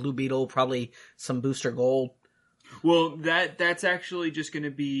more Blue Beetle, probably some Booster Gold. Well, that's actually just going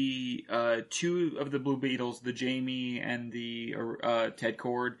to be 2 of the Blue Beetles, the Jamie and the Ted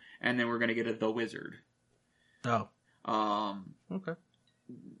Cord, and then we're going to get the Wizard. Oh. Okay.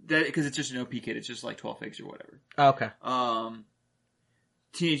 That because it's just an OP kit. It's just like 12 figs or whatever. Okay.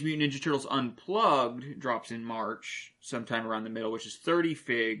 Teenage Mutant Ninja Turtles Unplugged drops in March, sometime around the middle, which is 30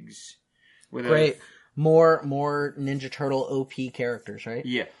 figs. With Great. More Ninja Turtle OP characters, right?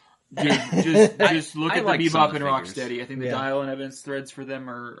 Yeah. Just look at like the some Bebop of and the Rocksteady. I think the dial and evidence threads for them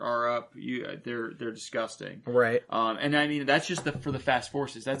are up. They're disgusting. Right. And I mean that's just for the Fast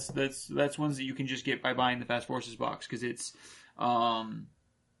Forces. That's ones that you can just get by buying the Fast Forces box because it's all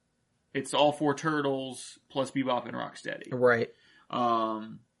 4 turtles plus Bebop and Rocksteady. Right.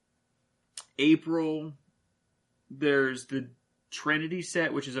 April, there's the Trinity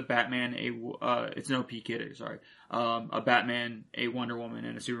set, which is a Batman, it's an OP kit, sorry. A Batman, a Wonder Woman,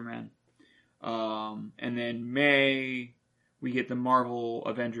 and a Superman. And then May, we get the Marvel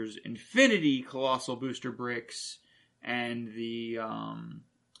Avengers Infinity Colossal Booster Bricks and the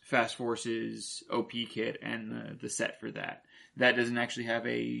Fast Forces OP kit and the set for that. That doesn't actually have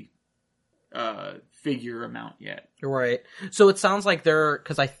a figure amount yet. Right. So it sounds like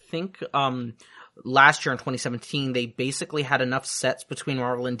because I think last year in 2017 they basically had enough sets between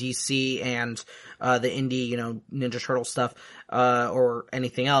Marvel and DC and the indie, Ninja Turtle stuff or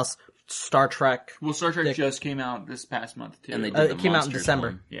anything else. Star Trek. Well, Star Trek just came out this past month too. And they did it came out in December.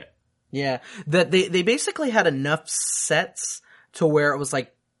 one. Yeah. Yeah. That they basically had enough sets to where it was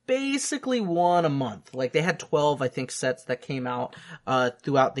like basically one a month. Like they had 12, I think, sets that came out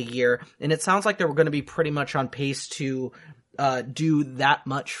throughout the year, and it sounds like they were going to be pretty much on pace to do that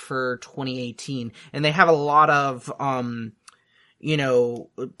much for 2018. And they have a lot of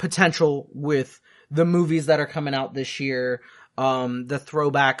potential with the movies that are coming out this year. The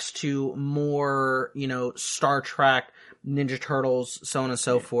throwbacks to more, Star Trek, Ninja Turtles, so on and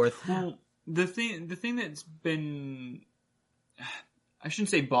so forth. Well, the thing that's been, I shouldn't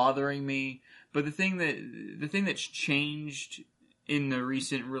say bothering me, but the thing that's changed in the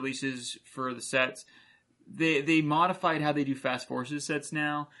recent releases for the sets, they modified how they do Fast Forces sets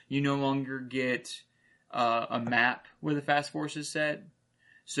now. You no longer get a map with a Fast Forces set,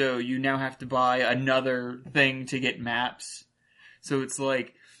 so you now have to buy another thing to get maps. So it's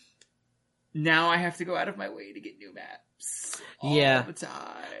like, now I have to go out of my way to get new maps all the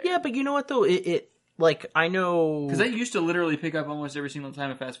time. Yeah, but you know what though? I know... Because I used to literally pick up almost every single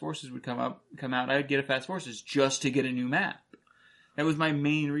time a Fast Forces would come out, I'd get a Fast Forces just to get a new map. That was my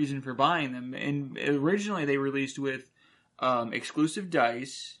main reason for buying them. And originally they released with exclusive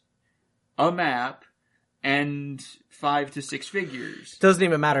dice, a map, and 5 to 6 figures. Doesn't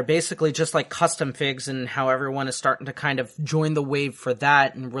even matter. Basically, just like custom figs and how everyone is starting to kind of join the wave for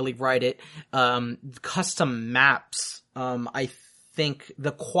that and really ride it. Custom maps, I think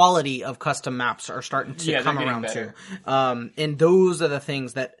the quality of custom maps are starting to come around too. And those are the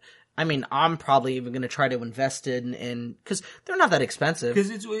things that, I'm probably even going to try to invest in because they're not that expensive.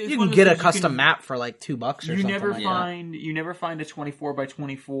 Because it's you can get a custom map for like $2 or something. You never find a 24 by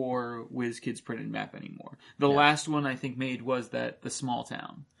 24 WizKids printed map anymore. The last one I think made was the small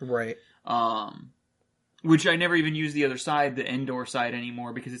town, right? Which I never even use the other side, the indoor side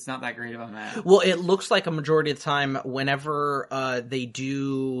anymore, because it's not that great of a map. Well, it looks like a majority of the time, whenever they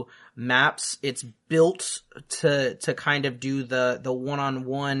do maps, it's built to kind of do the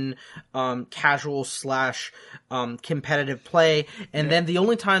one-on-one casual / competitive play, and then the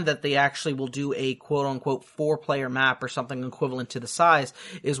only time that they actually will do a quote-unquote 4-player map or something equivalent to the size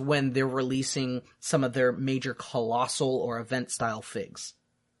is when they're releasing some of their major colossal or event-style figs.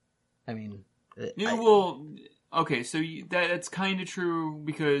 Okay, so that's kind of true,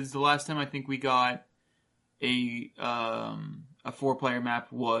 because the last time I think we got a 4-player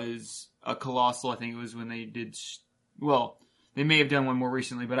map was a Colossal. I think it was when they did, they may have done one more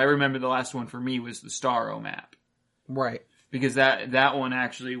recently, but I remember the last one for me was the Starro map. Right. Because that one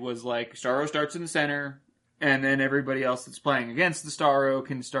actually was like, Starro starts in the center, and then everybody else that's playing against the Starro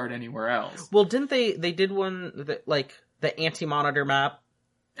can start anywhere else. Well, didn't they did one that, like, the anti-monitor map?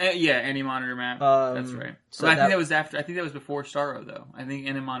 Anti-monitor map. That's right. So I think that was after. I think that was before Starro, though. I think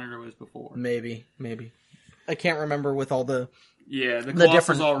anti-monitor was before. Maybe. I can't remember with all the the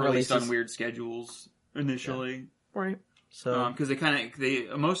different all released releases on weird schedules. initially. Right. So Because they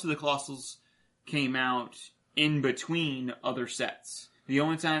most of the Colossals came out in between other sets. The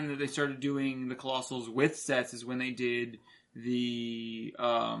only time that they started doing the Colossals with sets is when they did the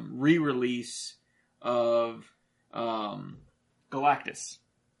re-release of Galactus.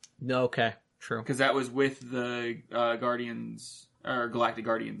 okay, true. Because that was with the Guardians or Galactic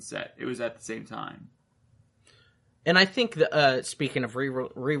Guardians set. It was at the same time. And I think, speaking of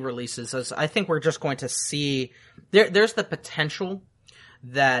re-releases, I think we're just going to see... There's the potential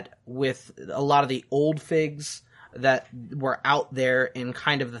that with a lot of the old figs that were out there and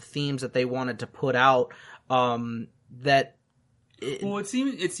kind of the themes that they wanted to put out, that... It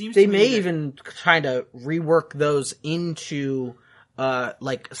seems they may even kind of rework those into,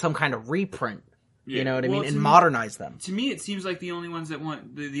 like, some kind of reprint. Yeah. You know what I Well, mean? And modernize them. To me, it seems like the only ones that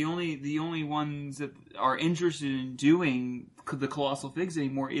want the only ones that are interested in doing the Colossal Figs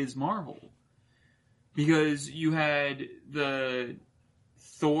anymore is Marvel, because you had the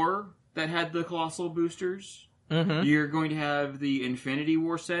Thor that had the Colossal boosters. Mm-hmm. You're going to have the Infinity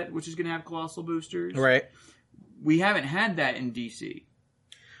War set, which is going to have Colossal boosters. Right. We haven't had that in DC.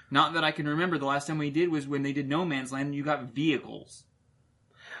 Not that I can remember. The last time we did was when they did No Man's Land, and you got vehicles.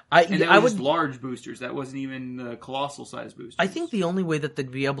 And that was just large boosters. That wasn't even the colossal size boosters. I think the only way that they'd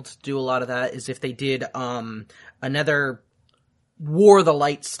be able to do a lot of that is if they did another War of the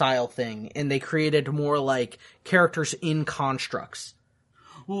Light style thing, and they created more like characters in constructs.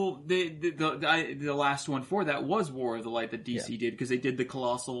 Well, the last one for that was War of the Light that DC did, because they did the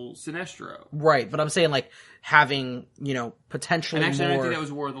Colossal Sinestro. Right, but I'm saying like having, potentially and actually, more... I don't think that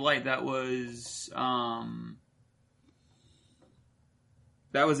was War of the Light. That was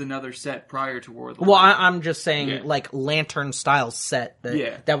another set prior to War of the Light. Well, I'm just saying, like, Lantern-style set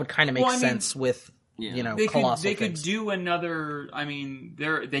that would kind of make sense with, Colossal They things. could do another... I mean,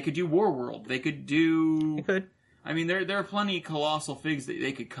 they could do Warworld. They could do... You could. I mean, there are plenty of Colossal Figs that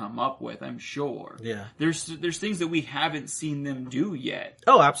they could come up with, I'm sure. Yeah. There's things that we haven't seen them do yet.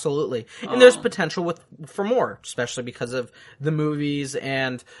 Oh, absolutely. And there's potential for more, especially because of the movies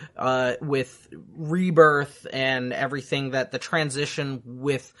and with Rebirth and everything, that the transition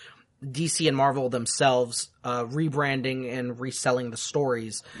with DC and Marvel themselves rebranding and reselling the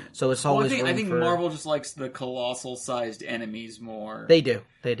stories. So it's always I think Marvel just likes the colossal-sized enemies more. They do.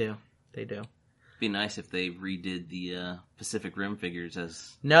 Be nice if they redid the Pacific Rim figures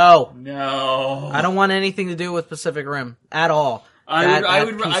as... No. I don't want anything to do with Pacific Rim at all. I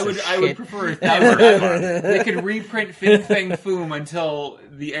would prefer if they could reprint Fin Fang Foom until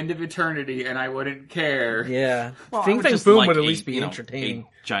the end of eternity, and I wouldn't care. Yeah. Well, Fin Fang Foom would at least be entertaining. A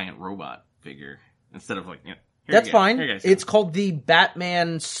giant robot figure instead of like... That's fine. It's called the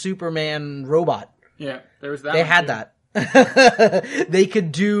Batman Superman robot. Yeah, there was that. They had that. They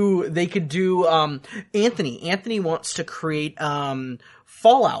could do Anthony. Anthony wants to create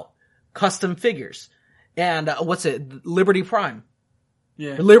Fallout custom figures. And what's it? Liberty Prime.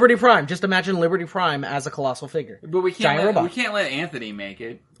 Yeah. Liberty Prime. Just imagine Liberty Prime as a colossal figure. But we can't let Anthony make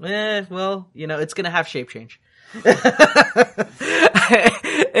it. Well, it's going to have shape change.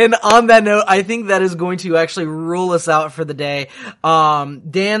 And on that note, I think that is going to actually rule us out for the day.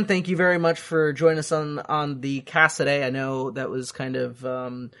 Dan, thank you very much for joining us on the cast today. I know that was kind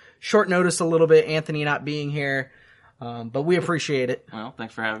of short notice a little bit, Anthony not being here, but we appreciate it. Well,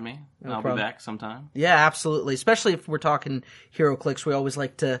 thanks for having me. I'll be back sometime. Yeah, absolutely. Especially if we're talking HeroClix, we always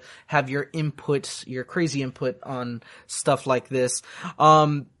like to have your input, your crazy input on stuff like this.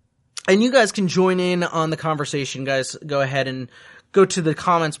 And you guys can join in on the conversation, guys. Go ahead and go to the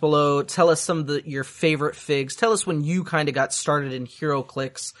comments below. Tell us some of your favorite figs. Tell us when you kind of got started in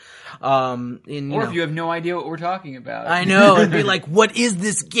HeroClix. If you have no idea what we're talking about. I know. And be like, what is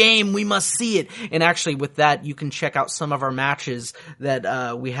this game? We must see it. And actually, with that, you can check out some of our matches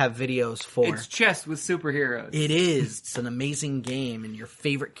that we have videos for. It's chess with superheroes. It is. It's an amazing game, and your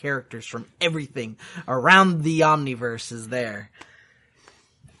favorite characters from everything around the Omniverse is there.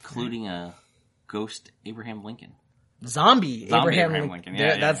 Including a ghost Abraham Lincoln. Zombie Abraham Lincoln.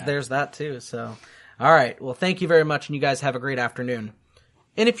 Yeah, there's that too. So, all right. Well, thank you very much, and you guys have a great afternoon.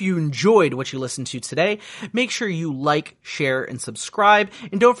 And if you enjoyed what you listened to today, make sure you like, share, and subscribe.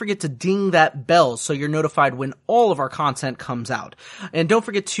 And don't forget to ding that bell so you're notified when all of our content comes out. And don't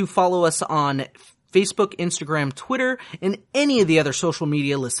forget to follow us on Facebook, Instagram, Twitter, and any of the other social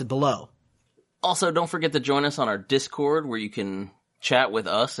media listed below. Also, don't forget to join us on our Discord, where you can chat with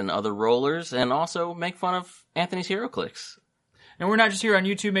us and other rollers, and also make fun of Anthony's HeroClix. And we're not just here on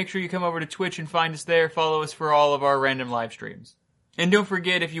YouTube. Make sure you come over to Twitch and find us there. Follow us for all of our random live streams. And don't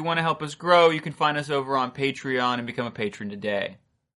forget, if you want to help us grow, you can find us over on Patreon and become a patron today.